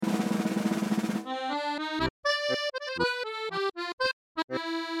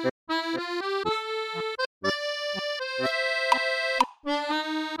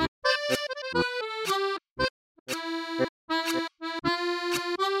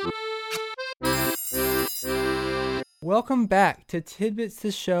welcome back to Tidbits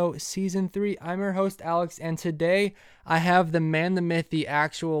the Show Season 3. I'm your host, Alex, and today I have the man, the myth, the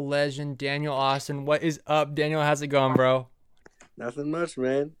actual legend, Daniel Austin. What is up, Daniel? How's it going, bro? Nothing much,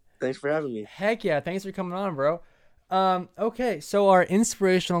 man. Thanks for having me. Heck yeah, thanks for coming on, bro. Okay, so our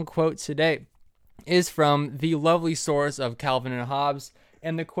inspirational quote today is from the lovely source of Calvin and Hobbes,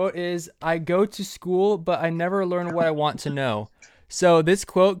 and the quote is, "I go to school, but I never learn what I want to know." So this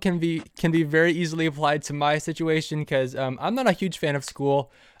quote can be very easily applied to my situation because I'm not a huge fan of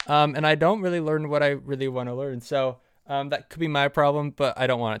school, and I don't really learn what I really want to learn. So that could be my problem, but I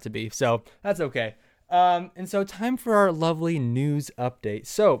don't want it to be. So that's okay. And so time for our lovely news update.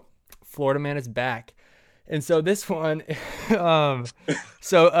 So Florida man is back, and so this one,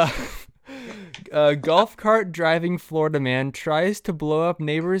 golf cart driving Florida man tries to blow up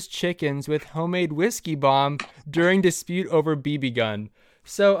neighbor's chickens with homemade whiskey bomb during dispute over BB gun.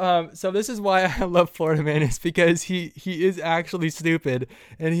 So this is why I love Florida man, is because he is actually stupid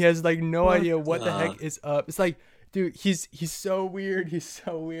and he has like no idea what the heck is up. It's like, dude, he's so weird. He's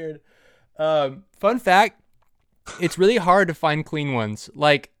so weird. Fun fact, it's really hard to find clean ones.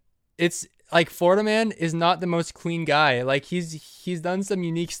 Like, it's like Florida man is not the most clean guy. Like he's done some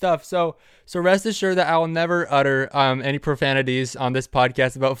unique stuff. So rest assured that I will never utter any profanities on this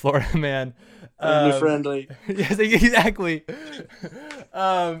podcast about Florida man. Be friendly. Yes, exactly.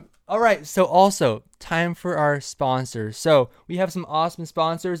 All right. So also time for our sponsors. So we have some awesome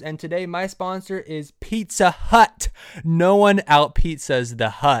sponsors, and today my sponsor is Pizza Hut. No one out pizzas the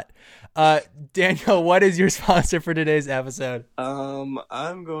Hut. Daniel, what is your sponsor for today's episode?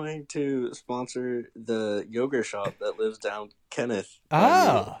 I'm going to sponsor the yogurt shop that lives down Kenneth.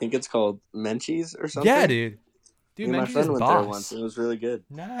 Ah. I think it's called Menchie's or something. Yeah, dude. Dude, my Menchie's friend is went boss. there once. It was really good.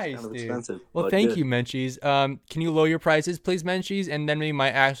 Nice, kind of dude. expensive. Well, thank you, Menchie's. Can you lower your prices, please, Menchie's? And then we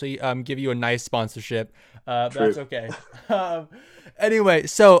might actually give you a nice sponsorship. That's okay. Anyway,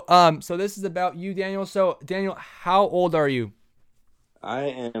 so this is about you, Daniel. So, Daniel, how old are you?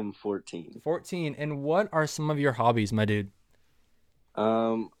 I am 14. 14. And what are some of your hobbies, my dude?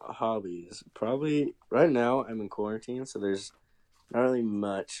 Hobbies. Probably right now I'm in quarantine, so there's not really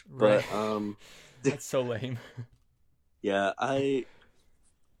much. Right. But That's so lame. Yeah, I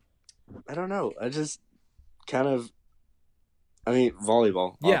don't know. I just kind of,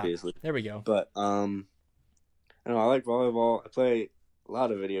 volleyball, obviously. There we go. But I don't know, I like volleyball. I play a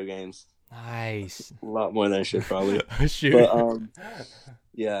lot of video games. Nice. A lot more than I should probably. Shoot.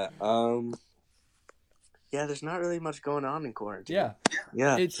 But yeah, there's not really much going on in quarantine.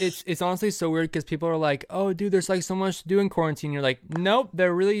 Yeah. It's honestly so weird because people are like, "Oh, dude, there's like so much to do in quarantine." You're like, "Nope,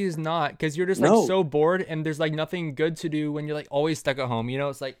 there really is not," because you're just like so bored and there's like nothing good to do when you're like always stuck at home. You know,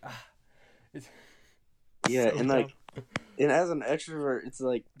 it's like, it's yeah, so and dumb. like, and as an extrovert, it's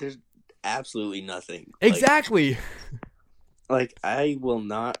like there's absolutely nothing. Exactly. Like I will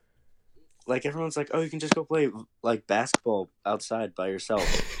not. Like, everyone's like, oh, you can just go play, like, basketball outside by yourself.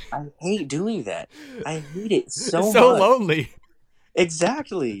 I hate doing that. I hate it so much. It's so lonely.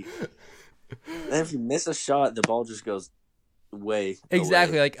 Exactly. And if you miss a shot, the ball just goes way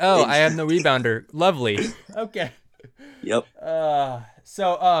Exactly. away. Like, oh, I have no rebounder. Lovely. Okay. Yep.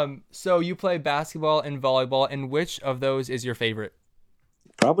 So you play basketball and volleyball, and which of those is your favorite?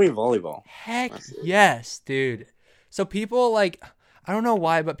 Probably volleyball. Heck yes, dude. So people like... I don't know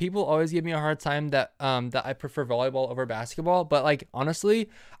why, but people always give me a hard time that I prefer volleyball over basketball. But like honestly,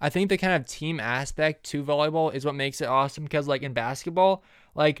 I think the kind of team aspect to volleyball is what makes it awesome. Because like in basketball,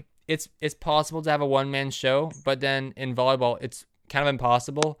 like it's possible to have a one-man show, but then in volleyball, it's kind of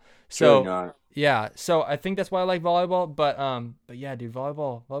impossible. So yeah, so I think that's why I like volleyball. But yeah, dude,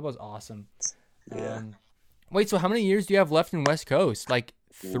 volleyball is awesome. Yeah. Wait, so how many years do you have left in West Coast? Like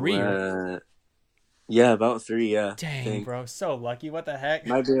 3? Yeah, about 3, yeah. Dang, bro, so lucky. What the heck?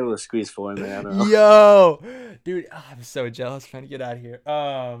 Might be able to squeeze 4 in there, I don't know. Yo! Dude, I'm so jealous trying to get out of here.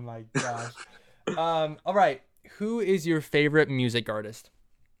 Oh, my gosh. All right. Who is your favorite music artist?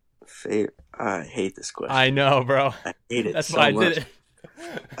 I hate this question. I know, bro. I hate it That's so why I much. did it.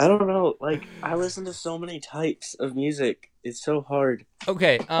 I don't know. Like, I listen to so many types of music. It's so hard.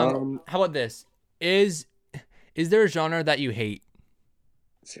 Okay, how about this? Is there a genre that you hate?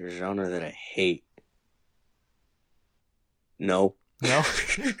 Is there a genre that I hate? No.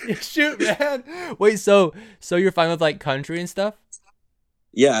 Shoot, man. Wait, so you're fine with like country and stuff?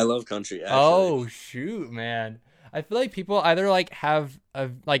 Yeah, I love country, actually. Oh, shoot, man. I feel like people either like have a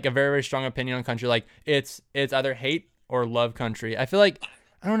very, very strong opinion on country. Like it's either hate or love country. I feel like,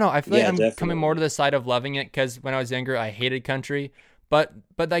 I don't know. I feel like I'm definitely coming more to the side of loving it because when I was younger, I hated country. But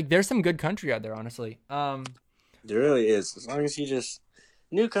like there's some good country out there, honestly. There really is. As long as you just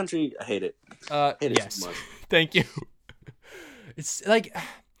new country, I hate it. Yes. So much. Thank you. It's like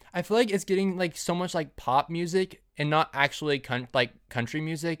I feel like it's getting like so much like pop music and not actually like country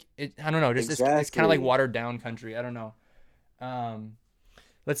music. I don't know, just it's kind of like Exactly. watered down country. I don't know. Um,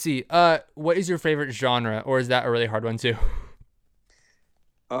 let's see. What is your favorite genre, or is that a really hard one too?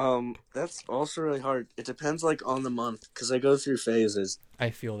 That's also really hard. It depends like on the month because I go through phases. I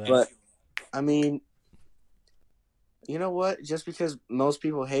feel that. But I mean, you know what? Just because most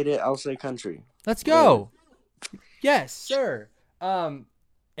people hate it, I'll say country. Let's Whatever. go. Yes, sir. Um,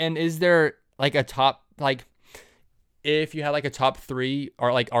 and is there like a top like if you had like a top three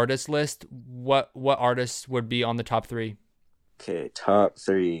or like artist list, what artists would be on the top three? Okay, top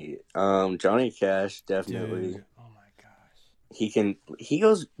three. Johnny Cash definitely. Dude, oh my gosh. He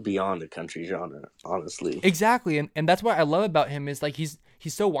goes beyond the country genre, honestly. Exactly, and that's what I love about him is like he's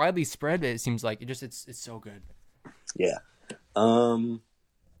so widely spread. It seems like it's so good. Yeah. Um,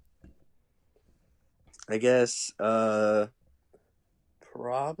 I guess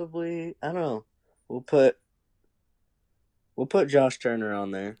probably I don't know. We'll put we'll put Josh Turner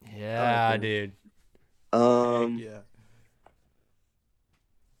on there. I like Yeah, him. dude. Heck Um, yeah.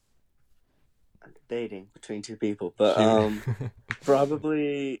 I'm debating between two people, but Shoot.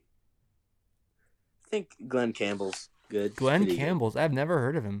 probably I think Glenn Campbell's good. Glenn Pretty good. Campbell's. I've never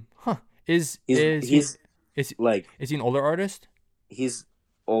heard of him. Huh? Is He's is he he's is like is he an older artist? he's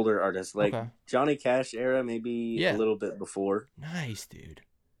older artist, like Okay. Johnny Cash era, maybe a Yeah. little bit before. Nice, dude.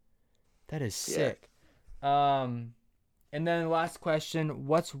 That is Yeah. sick. Um, and then last question: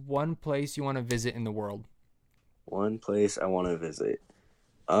 what's one place you want to visit in the world? One place I want to visit.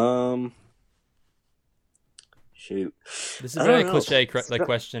 Um, shoot, This is a I very don't know. cliche like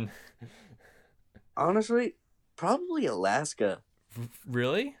question. Honestly, probably Alaska.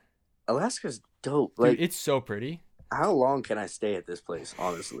 Really, Alaska's dope. dude? Like, It's so pretty, how long can I stay at this place?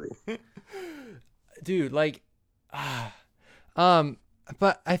 Honestly, dude. Like, ah, um,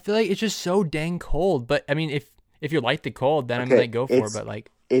 but I feel like it's just so dang cold. But I mean, if you like the cold, then I'm okay, like go for it. But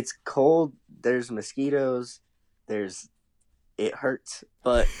like, it's cold. There's mosquitoes. There's it hurts,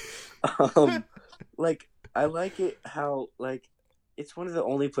 but um, like I like it how like it's one of the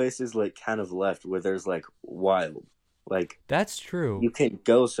only places like kind of left where there's like wild. Like that's true. you can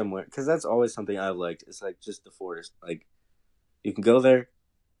go somewhere because that's always something I've liked. It's like just the forest. Like you can go there,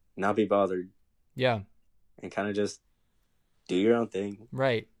 not be bothered, Yeah, and kind of just do your own thing,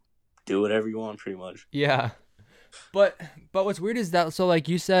 right. do whatever you want, pretty much. Yeah. But what's weird is that so like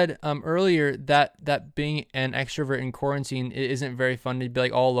you said earlier that being an extrovert in quarantine it isn't very fun to be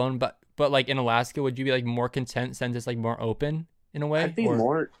like all alone but like in Alaska would you be like more content since it's like more open in a way I'd be or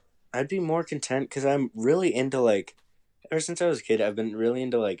more, I'd be more content because I'm really into like, ever since I was a kid, I've been really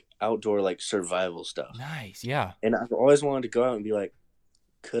into like outdoor like survival stuff, nice yeah and I've always wanted to go out and be like,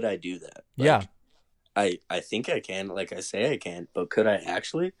 could I do that? yeah Like, I think I can, like I say I can, but could I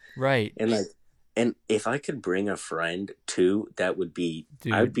actually? right And like, and if I could bring a friend too, that would be,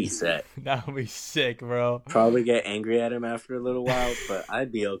 I would dude be set. that would be sick bro Probably get angry at him after a little while, but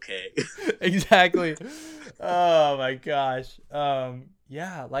I'd be okay. exactly oh my gosh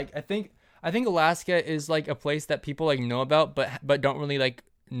yeah like I think Alaska is like a place that people like know about but don't really like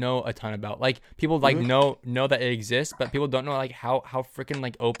know a ton about like people like Hmm. know that it exists but people don't know like how freaking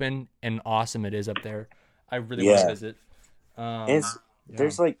like open and awesome it is up there. I really want to Yeah, visit. and um yeah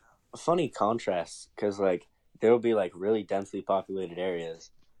there's like funny contrasts because like there will be like really densely populated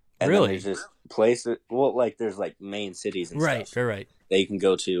areas, and then there's really just places. Well, like there's like main cities and right stuff right right that you can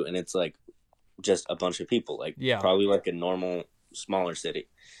go to, and it's like just a bunch of people, like yeah probably like a normal smaller city,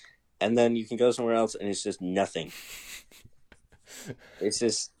 and then you can go somewhere else, and it's just nothing. It's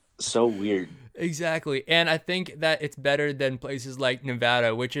just so weird. exactly and I think that it's better than places like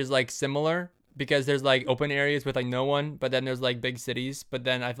Nevada which is like similar because there's like open areas with like no one but then there's like big cities but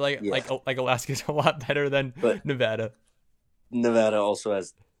then I feel like Yeah, like Alaska's a lot better than but Nevada. Nevada also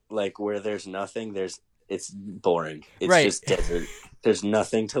has like where there's nothing. It's boring. It's Right. just desert. There's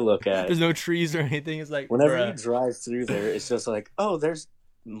nothing to look at. There's no trees or anything. It's like, Whenever you bruh. drive through there, it's just like, oh, there's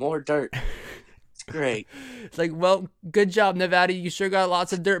more dirt. It's great. It's like, well, good job, Nevada. You sure got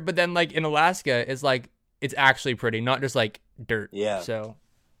lots of dirt. But then, like, in Alaska, it's like, it's actually pretty, not just like dirt. Yeah. So,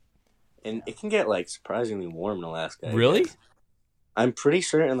 And it can get like surprisingly warm in Alaska, I really? guess. I'm pretty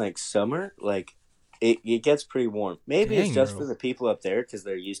sure in like summer, like it gets pretty warm. Maybe it's Dang, just bro. for the people up there because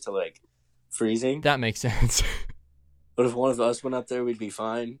they're used to like freezing. That makes sense. But if one of us went up there, we'd be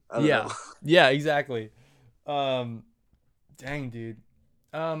fine. I don't Yeah. know. Yeah, exactly. Um, dang, dude.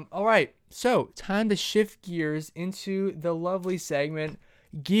 All right. So, time to shift gears into the lovely segment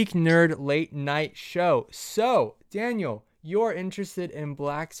Geek Nerd Late Night Show. So, Daniel, you're interested in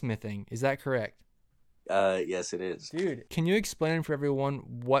blacksmithing. Is that correct? Yes, it is. Dude, can you explain for everyone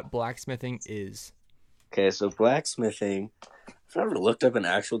what blacksmithing is? Okay, so blacksmithing. I've never looked up an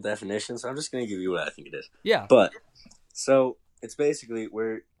actual definition, so I'm just gonna give you what I think it is. Yeah. But so it's basically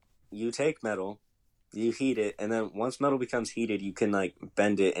where you take metal, you heat it, and then once metal becomes heated, you can like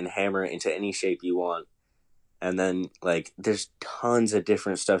bend it and hammer it into any shape you want. And then like there's tons of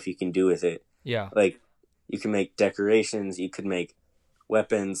different stuff you can do with it. Yeah. Like you can make decorations, you could make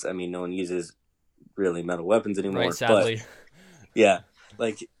weapons. I mean, no one uses really metal weapons anymore, Right, sadly. but yeah,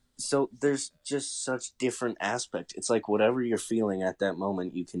 like so there's just such different aspect. It's like whatever you're feeling at that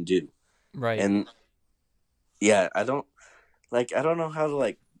moment you can do. Right. And yeah, I don't know how to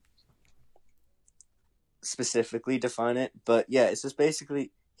like specifically define it, but yeah, it's just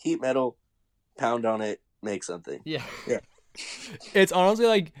basically heat metal, pound on it, make something. Yeah. Yeah. It's honestly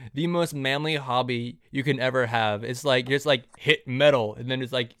like the most manly hobby you can ever have. It's like just like hit metal, and then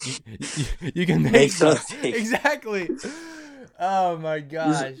it's like you can make stuff. something. Exactly. Oh my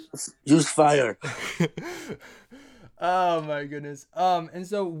gosh. Use fire. Oh my goodness. And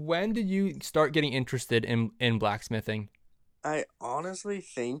so when did you start getting interested in blacksmithing? I honestly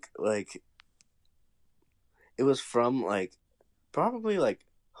think like it was from like probably like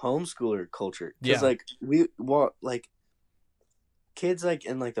homeschooler culture because Yeah. like we what like kids like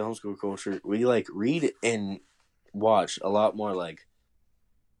in like the homeschool culture we like read and watch a lot more like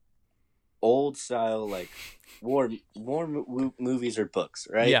old style like movies or books,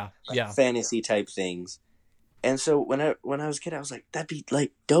 right? Yeah. Like Yeah. fantasy type things. And so when I was a kid I was like that'd be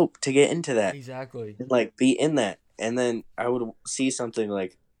like dope to get into that Exactly. and like be in that. And then I would see something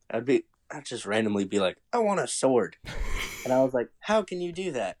like I'd just randomly be like, I want a sword. And I was like, how can you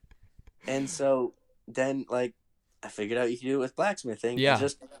do that? And so then like I figured out you can do it with blacksmithing. Yeah. I've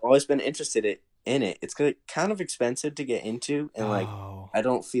just always been interested in it. It's kind of expensive to get into, and like Oh. I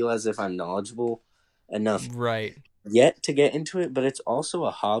don't feel as if I'm knowledgeable enough Right. yet to get into it, but it's also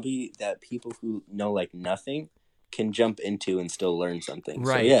a hobby that people who know like nothing can jump into and still learn something.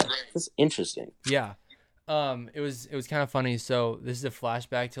 Right. So yeah, it's interesting. Yeah. It was kind of funny. So this is a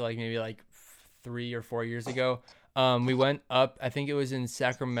flashback to like maybe like 3 or 4 years ago. We went up, I think it was in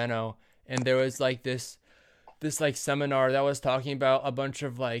Sacramento, and there was like this like seminar that was talking about a bunch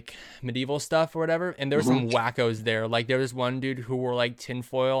of like medieval stuff or whatever, and there were some wackos there. Like there was one dude who wore like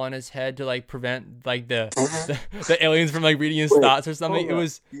tinfoil on his head to like prevent like the aliens from like reading his thoughts or something. It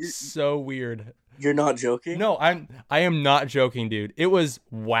was so weird. You're not joking? No, I am not joking, dude. It was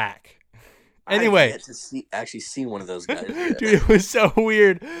whack. Anyway, I've yet to actually see one of those guys. dude, it was so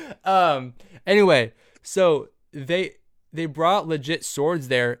weird. Anyway, so they brought legit swords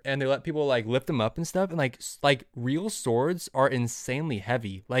there, and they let people like lift them up and stuff, and like real swords are insanely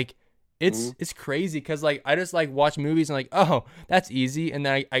heavy. Like it's crazy because like I just like watch movies and like, oh, that's easy, and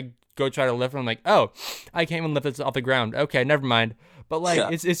then I go try to lift them. I'm like, oh, I can't even lift this off the ground. Okay, never mind. But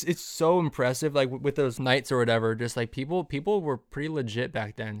like it's so impressive, like with those knights or whatever. Just like people were pretty legit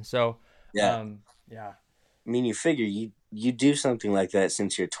back then. So yeah. Yeah. I mean, you figure you do something like that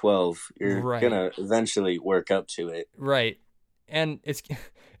since you're 12, you're Right. gonna eventually work up to it. Right. And it's kind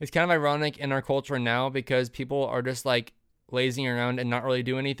of ironic in our culture now because people are just like lazing around and not really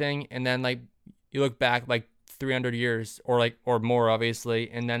do anything, and then like you look back like 300 years or more obviously,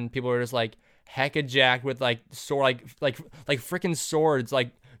 and then people are just like hecka jacked with like sword like freaking swords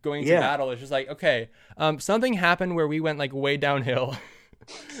like going to battle. It's just like, okay, something happened where we went like way downhill.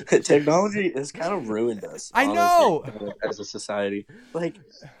 Technology has kind of ruined us. I know. As a society, like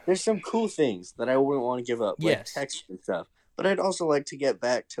there's some cool things that I wouldn't want to give up, like text and stuff. But I'd also like to get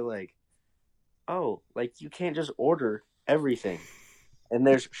back to like, oh, like you can't just order everything, and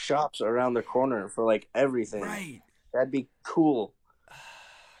there's shops around the corner for like everything. Right. That'd be cool.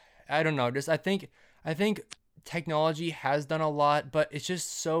 I don't know. Just I think technology has done a lot, but it's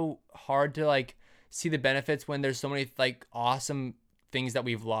just so hard to like see the benefits when there's so many like awesome things that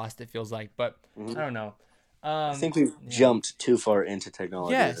we've lost, it feels like. But I don't know. I think we've jumped too far into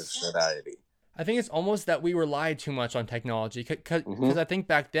technology as a society. I think it's almost that we rely too much on technology because I think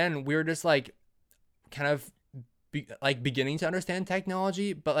back then we were just like kind of beginning to understand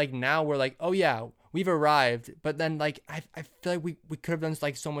technology, but like now we're like, oh yeah, we've arrived. But then like I feel like we could have done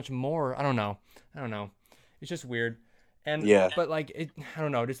like so much more. I don't know. It's just weird. And but like I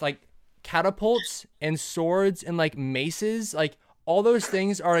don't know, just like catapults and swords and like maces, like all those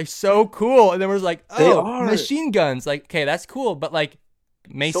things are like so cool. And then we're like, oh, machine guns. Like, okay, that's cool. But like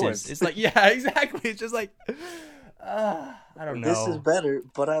maces, swords. It's like, yeah, exactly. It's just like, I don't know. This is better,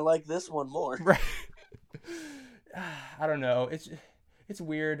 but I like this one more. Right. I don't know. It's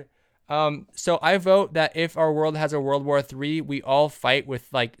weird. So I vote that if our world has a World War III, we all fight with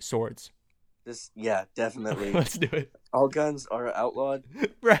like swords. Just yeah, definitely. Let's do it. All guns are outlawed.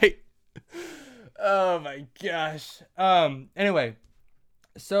 Right. Oh my gosh. Anyway,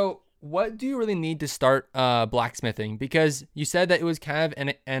 so what do you really need to start blacksmithing? Because you said that it was kind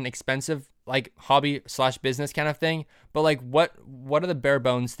of an expensive like hobby slash business kind of thing. But like what are the bare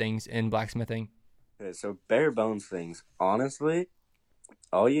bones things in blacksmithing? Okay, so bare bones things. Honestly,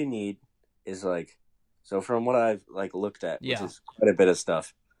 all you need is like, so from what I've like looked at, which Yeah. is quite a bit of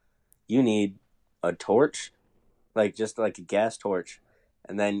stuff, you need a torch, like just like a gas torch,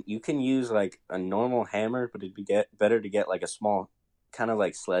 and then you can use like a normal hammer, but it'd be better to get like a small, kind of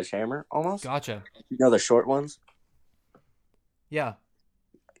like sledgehammer almost. Gotcha. You know the short ones. Yeah.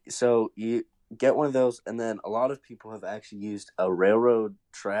 So you get one of those, and then a lot of people have actually used a railroad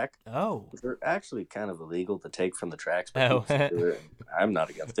track. Oh. They're actually kind of illegal to take from the tracks, but Oh. people still do it. I'm not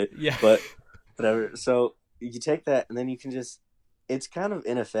against it. Yeah. But whatever. So you take that, and then you can just. It's kind of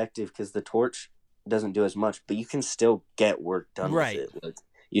ineffective because the torch doesn't do as much, but you can still get work done Right. with it. Like,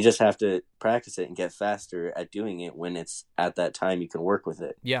 you just have to practice it and get faster at doing it when it's at that time you can work with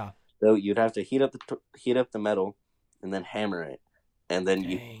it. Yeah. So you'd have to heat up the metal, and then hammer it, and then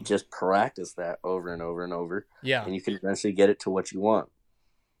you Dang. just practice that over and over and over, Yeah. and you can eventually get it to what you want.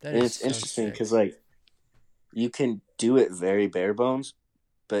 That And is it's so interesting sick. because like you can do it very bare bones,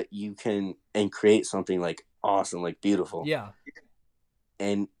 but you can and create something like awesome, like beautiful. Yeah.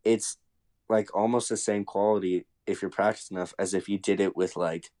 And it's like almost the same quality if you're practiced enough as if you did it with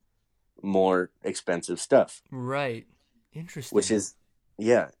like more expensive stuff, Right. Interesting. which is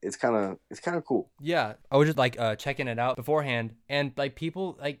yeah, it's kind of cool. Yeah, I was just like checking it out beforehand, and like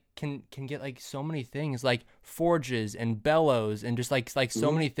people like can get like so many things like forges and bellows and just like so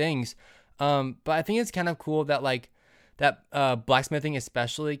Mhm. many things. But I think it's kind of cool that like that blacksmithing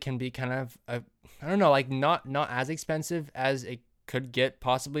especially can be kind of I don't know, like not as expensive as it could get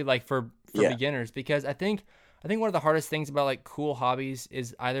possibly like for Yeah. beginners, because I think one of the hardest things about like cool hobbies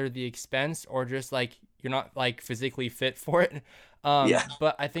is either the expense or just like you're not like physically fit for it. Yeah.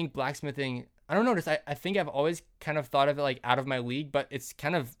 But I think blacksmithing, I don't know, just I think I've always kind of thought of it like out of my league, but it's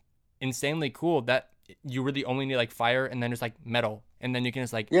kind of insanely cool that you really only need like fire and then just like metal, and then you can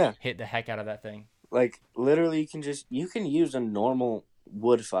just like Yeah. hit the heck out of that thing. Like literally you can use a normal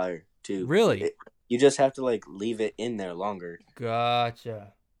wood fire too. Really? You just have to like leave it in there longer.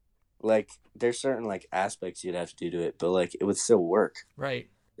 Gotcha. Like there's certain like aspects you'd have to do to it, but like it would still work. Right.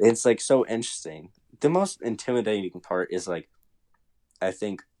 It's like so interesting. The most intimidating part is like I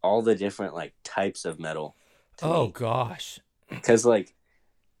think all the different like types of metal to Oh me. gosh. Because like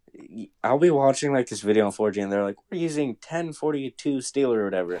I'll be watching like this video on 4G and they're like, we're using 1042 steel or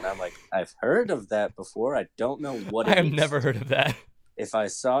whatever, and I'm like, I've heard of that before. I don't know what it I have is. never heard of that. If I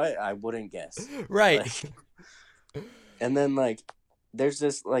saw it, I wouldn't guess. Right. Like, and then like there's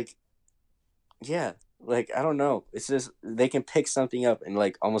this like yeah, like I don't know. It's just they can pick something up and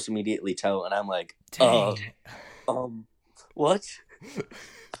like almost immediately tell, and I'm like, Dang. what?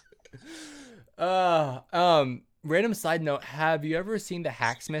 Random side note, have you ever seen the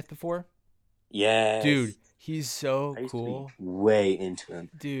Hacksmith before? Yes. Dude, he's so I used to be cool. way into him.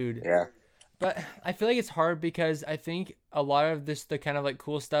 Dude. Yeah. But I feel like it's hard because I think a lot of the kind of like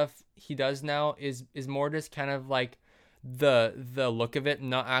cool stuff he does now is more just kind of like the look of it,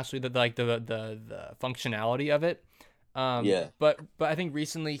 not actually the functionality of it. Yeah. But I think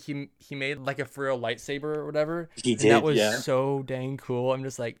recently he made like a for real lightsaber or whatever. He And did, that was yeah. so dang cool. I'm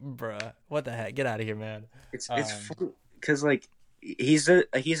just like, bruh, what the heck? Get out of here, man. It's fun because like he's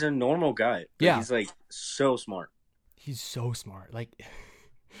a normal guy. But Yeah. He's like so smart. He's so smart. Like,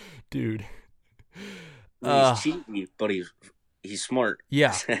 dude. He's cheeky, but he's smart.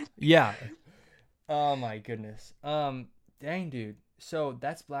 Yeah. Yeah. Oh my goodness. Dang, dude. So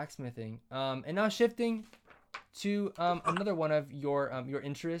that's blacksmithing. And now shifting to another one of your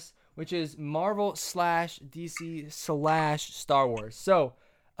interests, which is Marvel / DC / Star Wars. So,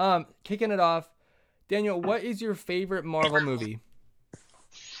 kicking it off, Daniel, what is your favorite Marvel movie?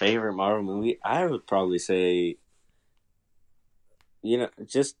 Favorite Marvel movie? I would probably say,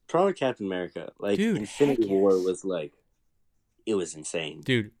 just probably Captain America. Like Dude, Infinity heck War yes. was like, it was insane.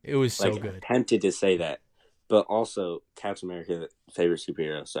 Dude, it was so Like, good. I'm tempted to say that, but also Captain America, favorite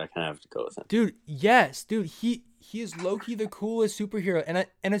superhero, so I kind of have to go with him. Dude, yes, dude, he is low-key the coolest superhero,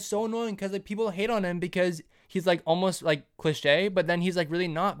 and it's so annoying because like people hate on him because he's like almost like cliche, but then he's like really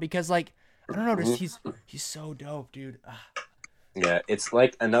not, because like I don't know, just he's so dope, dude. Yeah, it's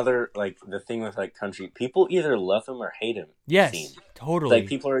like another like the thing with like country people either love him or hate him. Yes, scene. totally. Like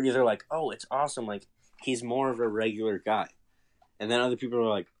people are either like, oh, it's awesome, like he's more of a regular guy, and then other people are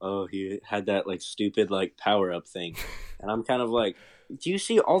like, oh, he had that like stupid like power up thing, and I'm kind of like, do you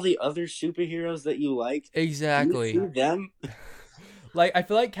see all the other superheroes that you like? Do you see Exactly. them? Like I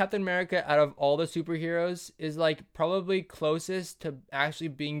feel like Captain America out of all the superheroes is like probably closest to actually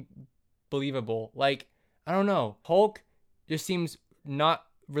being believable. Like I don't know, Hulk just seems not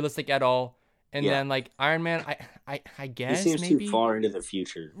realistic at all. And Yeah, then like Iron Man, I he guess seems too maybe. far into the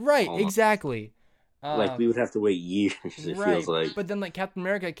future. Right, Almost exactly. like we Um would have to wait years. It feels right, like. but then like Captain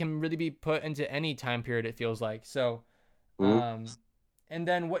America can really be put into any time period it feels like. So Hmm? and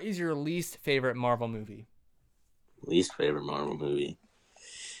then what is your least favorite Marvel movie? Least favorite Marvel movie.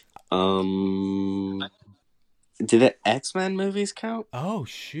 Um, do the X-Men movies count? Oh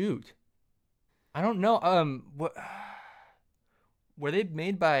shoot. I don't know. What were they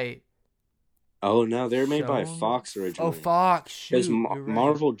made by Oh no, they're made by Sony? Fox Oh, originally. Fox. Because Shoot, you're right.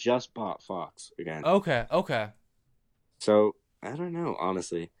 Marvel just bought Fox again. Okay, okay. So I don't know,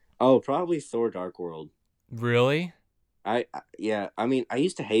 honestly. Oh, probably Thor: Dark World. Really? Yeah. I mean, I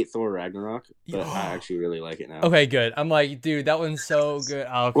used to hate Thor Ragnarok, but I Oh. actually really like it now. Okay, good. I'm like, dude, that one's so good.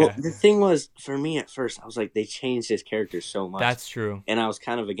 Oh, Well, okay, the thing was, for me at first, I was like, they changed his character so much, that's true. and I was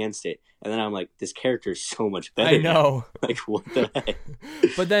kind of against it. And then I'm like, this character is so much I better now. know. Like, what the heck?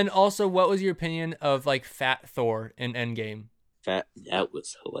 But then also, what was your opinion of like Fat Thor in Endgame? That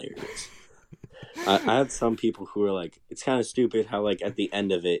was hilarious. I had some people who were like, it's kind of stupid how like at the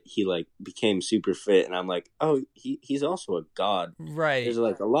end of it he like became super fit, and I'm like, oh, he's also a god. Right. There's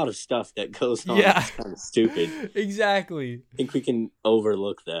like a lot of stuff that goes on Yeah. that's kind of stupid. Exactly. I think we can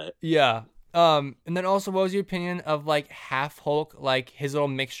overlook that. Yeah. And then also, what was your opinion of like half Hulk, like his little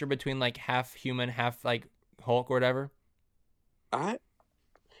mixture between like half human, half like Hulk or whatever? I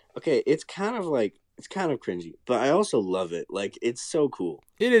Okay, it's kind of cringy, but I also love it. Like it's so cool.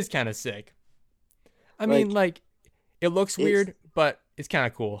 It is kind of sick. I mean, Like like, it looks it's weird, but it's kind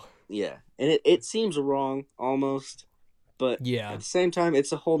of cool. yeah, and it seems wrong almost, but Yeah. at the same time,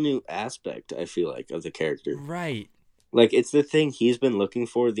 it's a whole new aspect. I feel like of the character. Right. Like it's the thing he's been looking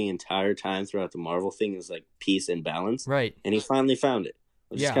for the entire time throughout the Marvel thing is like peace and balance, Right. and he finally found it,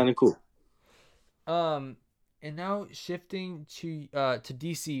 which is Yeah. kind of cool. Um, and now shifting to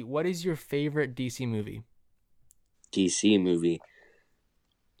DC, what is your favorite DC movie? DC movie,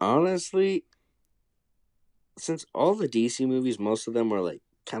 honestly, since all the DC movies, most of them are like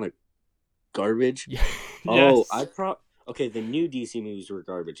kind of garbage. Yeah. Oh, Yes. okay, the new DC movies were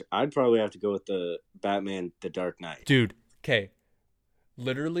garbage. I'd probably have to go with the Batman, The Dark Knight. Dude, okay.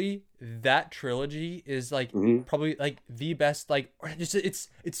 Literally, that trilogy is like Hmm. probably like the best. Like, just it's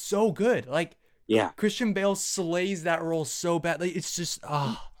so good. Like Yeah, Christian Bale slays that role so bad. Like it's just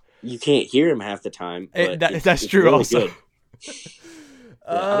you can't hear him half the time, but that's it's true. really Also, good.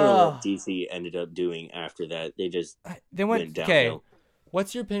 Yeah, I don't know what DC ended up doing after that. They just they went went okay. downhill.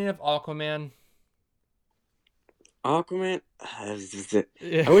 What's your opinion of Aquaman? Aquaman,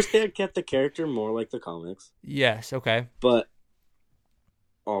 I wish they had kept the character more like the comics, Yes. Okay. but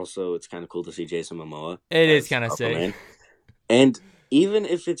also it's kind of cool to see Jason Momoa It is as kind of sick. Aquaman. And even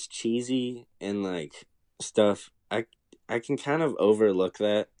if it's cheesy and like stuff, I can kind of overlook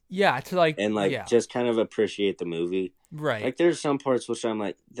that Yeah. To like. and like Yeah. just kind of appreciate the movie. Right. Like there's some parts which I'm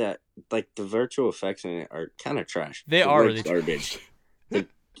like that, like the virtual effects in it are kind of trash. They Like, are they're really garbage. Like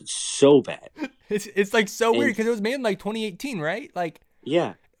it's so bad. It's like so weird And because it was made in like 2018, right? Like.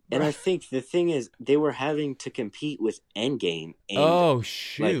 yeah, and I Right. think the thing is they were having to compete with Endgame and Oh like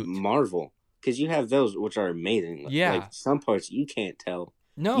shoot. Marvel because you have those which are amazing. Yeah. Like some parts you can't tell.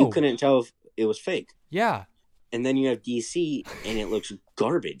 You No. couldn't tell if it was fake. Yeah. And then you have DC and it looks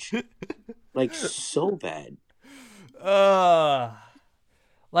garbage. Like so bad. Uh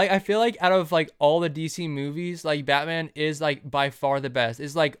like I feel like out of like all the DC movies, like Batman is like by far the best.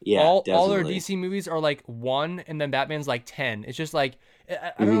 It's like Yeah, all their definitely. DC movies are like 1 and then Batman's like 10. It's just like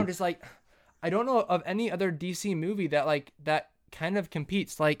I don't know, Hmm. just like I don't know of any other DC movie that like that kind of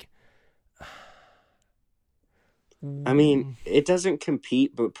competes like I mean, it doesn't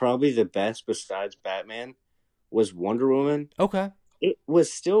compete, but probably the best besides Batman was Wonder Woman. okay, It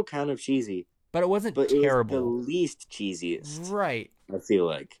was still kind of cheesy, but it wasn't but it was the terrible. least cheesiest. Right. I feel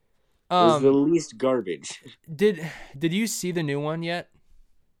like it was the Um least garbage. did you see the new one yet?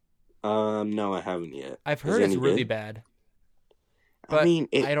 No, I haven't yet. I've Is heard it it's any really good? bad. I But mean,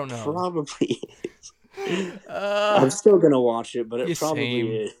 it I don't know. probably is. Uh I'm still gonna watch it, but yeah, it probably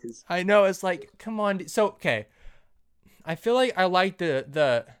same. is. I know it's like come on. So okay, I feel like I like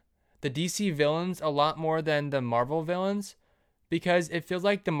the DC villains a lot more than the Marvel villains because it feels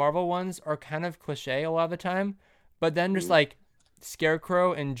like the Marvel ones are kind of cliche a lot of the time, but then just Mm, like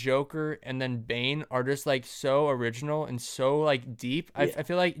Scarecrow and Joker and then Bane are just like so original and so like deep. I yeah.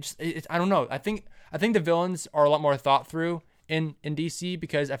 feel like just I don't know. I think the villains are a lot more thought through in DC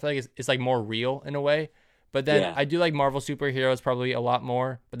because I feel like it's like more real in a way. But then Yeah. I do like Marvel superheroes probably a lot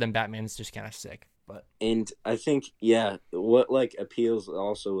more. But then Batman's just kind of sick. But And I think, yeah, what like appeals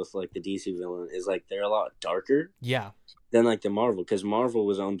also with like the DC villain is like they're a lot darker yeah. than like the Marvel, because Marvel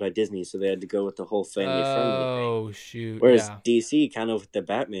was owned by Disney, so they had to go with the whole family friendly thing. Oh shoot. Whereas Yeah. DC, kind of with the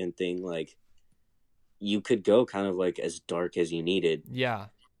Batman thing, like you could go kind of like as dark as you needed. Yeah.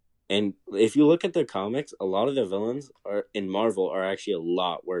 And if you look at the comics, a lot of the villains are in Marvel are actually a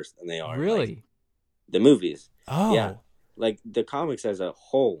lot worse than they are in, like, Really? the movies. Oh. Yeah. Like the comics as a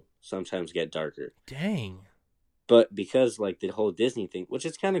whole sometimes get darker. Dang. But because like the whole Disney thing, which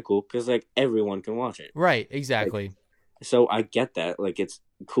is kind of cool because like everyone can watch it. Right. Exactly. Like, so I get that. Like it's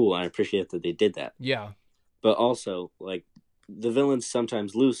cool. I appreciate that they did that. Yeah. But also like the villains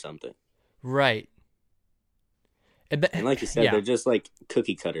sometimes lose something. Right. And like you said, yeah. they're just like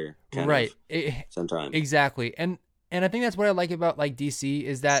cookie cutter kind right. of sometimes. Exactly. And I think that's what I like about like DC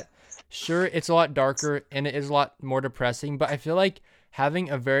is that sure it's a lot darker and it is a lot more depressing, but I feel like having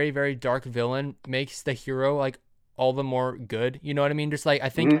a very, very dark villain makes the hero like all the more good. You know what I mean? Just like I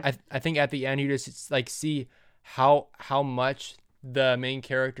think I think at the end you just like see how much the main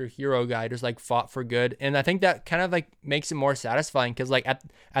character hero guy just like fought for good. And I think that kind of like makes it more satisfying because like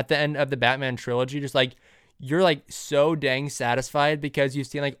at the end of the Batman trilogy, just like you're like so dang satisfied because you've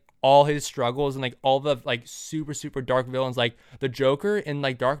seen like all his struggles and like all the like super, super dark villains, like the Joker in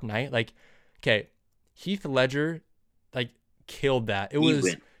like Dark Knight. Like, okay, Heath Ledger like killed that. It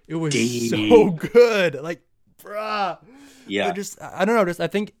was so good. Like, bruh. Yeah. I don't know. Just I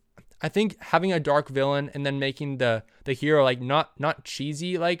think having a dark villain and then making the hero like not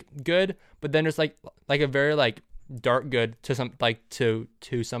cheesy like good, but then just like a very like dark good to some like to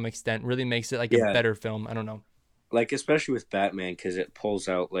some extent really makes it like a better film. I don't know. Like especially with Batman, because it pulls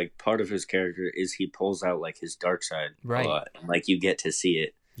out like part of his character is he pulls out like his dark side a lot. And, like you get to see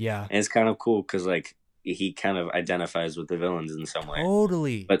it. Yeah. And it's kind of cool because like he kind of identifies with the villains in some way.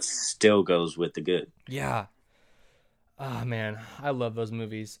 Totally. But still goes with the good. Yeah. Oh man, I love those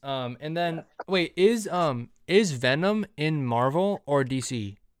movies. And then wait, is Venom in Marvel or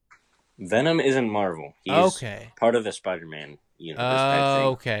DC? Venom is in Marvel. He's part of the Spider-Man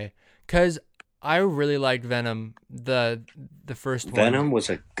universe. Okay. Because I really liked Venom, the first one. Venom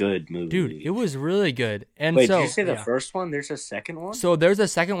was a good movie. Dude, it was really good. And wait, so, did you say the first one? There's a second one? So there's a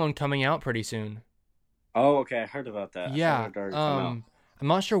second one coming out pretty soon. Oh, okay. I heard about that. Yeah. I'm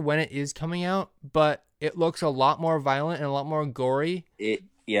not sure when it is coming out, but it looks a lot more violent and a lot more gory.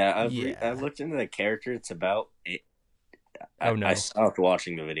 I've looked into the character it's about. I stopped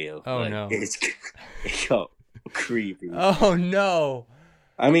watching the video. Oh, no. It's so creepy. Oh, no.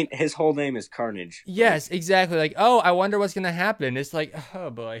 I mean, his whole name is Carnage. Yes, exactly. Like, oh, I wonder what's going to happen. It's like, oh,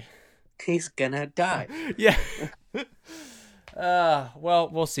 boy. He's going to die. Yeah. Well,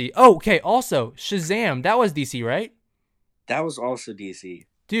 we'll see. Oh, okay. Also, Shazam. That was DC, right? That was also DC.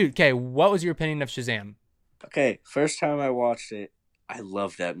 Dude, okay. What was your opinion of Shazam? Okay. First time I watched it, I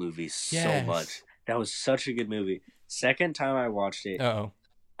loved that movie so much. That was such a good movie. Second time I watched it,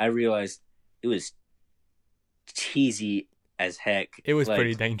 I realized it was cheesy as heck. It was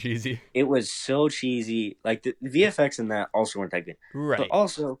pretty dang cheesy. It was so cheesy. Like the VFX in that also weren't that good. Right. But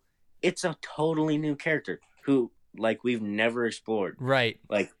also, it's a totally new character who like we've never explored. Right.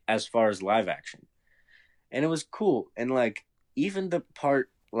 Like as far as live action. And it was cool. And like even the part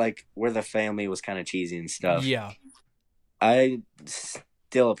like where the family was kind of cheesy and stuff. Yeah. I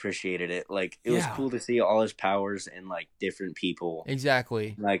still appreciated it. Like it was cool to see all his powers and like different people.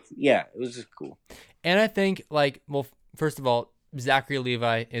 Exactly. Like it was just cool. And I think like first of all, Zachary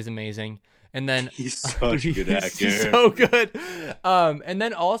Levi is amazing. And then he's such a good actor. He's so good. And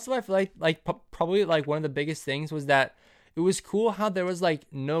then also I feel like probably like one of the biggest things was that it was cool how there was like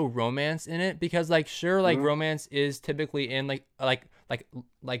no romance in it, because like sure like romance is typically in like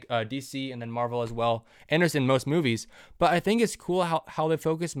DC and then Marvel as well, and it's in most movies, but I think it's cool how they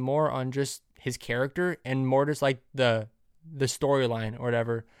focus more on just his character and more just like the storyline or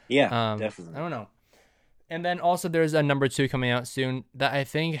whatever. Definitely. I don't know. And then also there's a number 2 coming out soon that I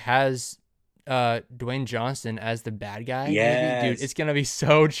think has Dwayne Johnson as the bad guy. Yes. Dude, it's gonna be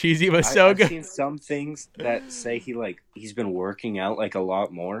so cheesy but so good. I've seen some things that say he's been working out like a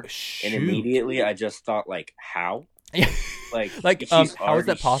lot more. Shoot. And immediately I just thought like how? Like how is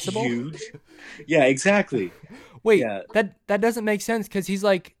that possible? Huge. Yeah, exactly. Wait, that doesn't make sense because he's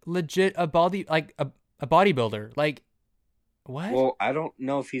like legit a bodybuilder. Like what? Well, I don't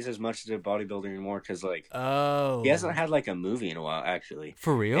know if he's as much as a bodybuilder anymore because like he hasn't had like a movie in a while actually.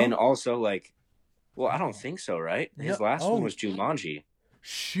 For real? And also like, well, I don't think so, right? His last one was Jumanji.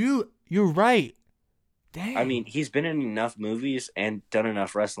 Shoot, you're right. Dang. I mean, he's been in enough movies and done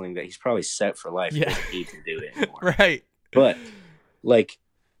enough wrestling that he's probably set for life. Yeah. He doesn't need to do it anymore. Right. But, like,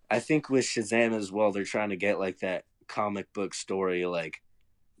 I think with Shazam as well, they're trying to get, like, that comic book story, like,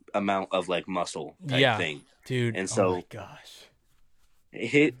 amount of, like, muscle type thing. Dude. And so, oh my gosh.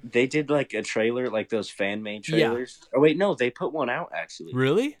 they did, like, a trailer, like those fan-made trailers. Yeah. Oh, wait, no, they put one out, actually.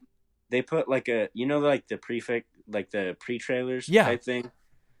 Really? They put, like, like, the pre-trailers type thing?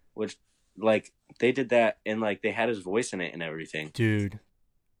 Which, like, they did that, and, like, they had his voice in it and everything. Dude.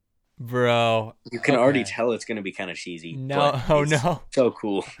 Bro. You can already tell it's going to be kind of cheesy. No. Oh, no. So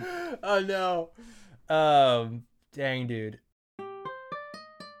cool. Oh, no. Dang, dude.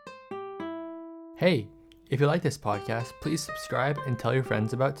 Hey, if you like this podcast, please subscribe and tell your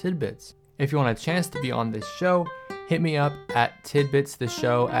friends about Tidbits. If you want a chance to be on this show, hit me up at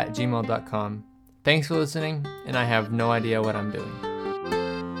tidbitstheshow@gmail.com. Thanks for listening, and I have no idea what I'm doing.